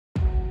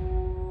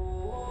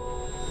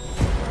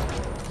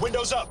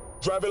Windows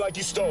up. Drive it like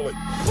you stole it.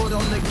 Put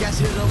on the gas,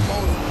 hit the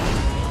motor.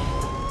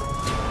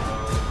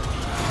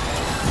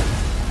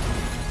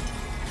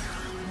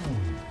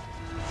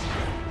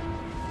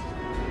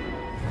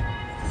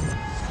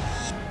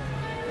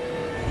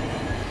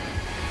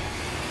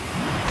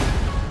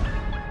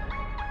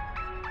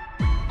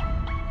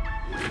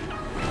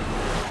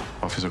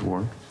 Officer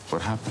Ward,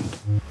 what happened?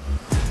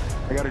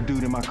 I got a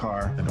dude in my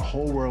car, and the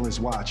whole world is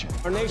watching.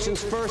 Our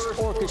nation's first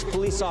Orcish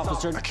police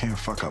officer. I can't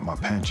fuck up my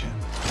pension.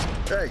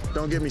 Hey,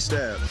 don't get me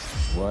stabbed.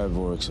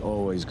 Wyvork's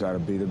always gotta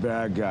be the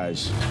bad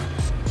guys.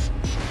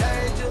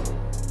 Danger,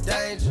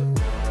 danger.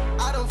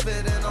 I don't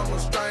fit in, I'm a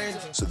stranger.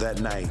 So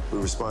that night, we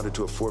responded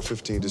to a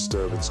 415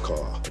 disturbance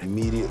call.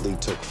 Immediately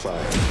took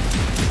fire.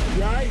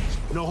 You all right?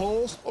 No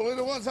holes? Only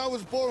the ones I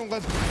was born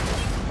with.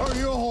 Are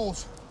your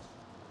holes?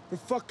 The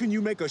fuck can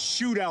you make a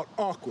shootout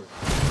awkward?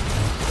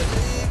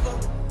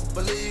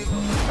 Believe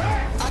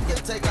I can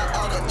take out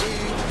all the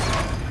evil.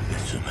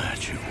 It's a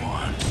magic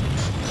wand.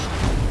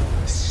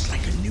 This is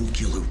like a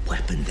nuclear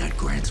weapon that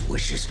grants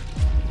wishes.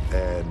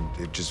 And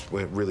it just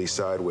went really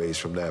sideways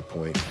from that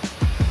point.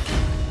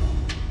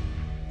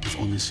 I've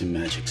only seen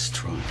magic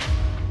strike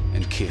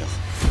and kill. Look,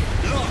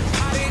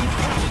 I didn't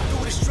come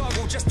through the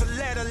struggle just to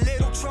let a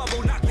little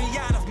trouble knock me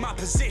out of my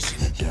position.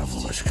 The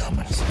devil is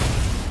coming.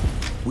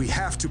 We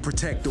have to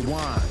protect the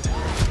wand.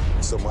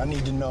 So I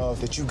need to know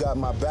that you got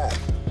my back.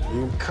 Are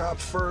you a cop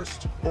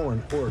first or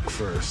an orc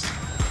first?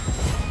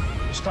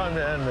 It's time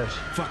to end this.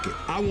 Fuck it,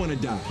 I wanna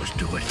die. Let's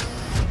do it.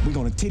 We're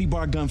gonna titty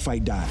bar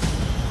gunfight die.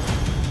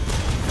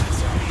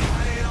 Tell me,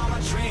 how did all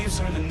my dreams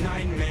turn to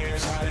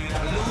nightmares? How did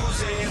I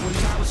lose it when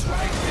I was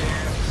right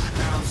there?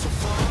 Now I'm so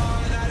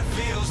far that it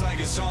feels like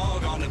it's all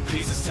gone to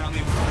pieces. Tell me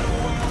why the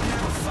world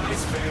never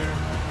fights fair.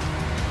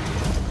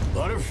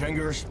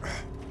 Butterfingers.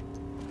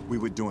 We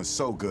were doing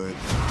so good.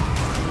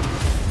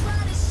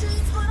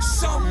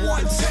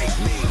 Someone take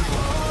me.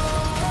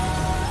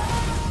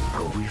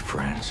 Are we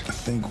friends? I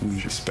think we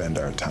should spend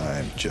our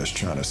time just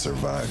trying to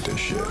survive this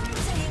shit.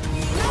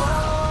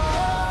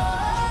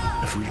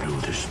 If we do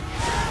this,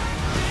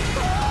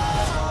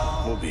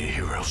 we'll be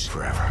heroes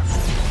forever.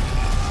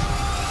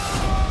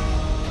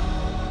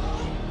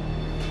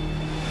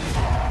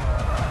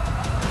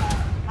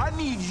 I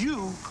need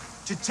you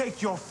to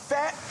take your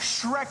fat,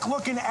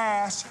 Shrek-looking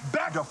ass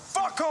back the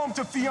fuck home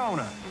to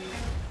Fiona.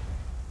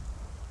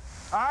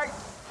 All right?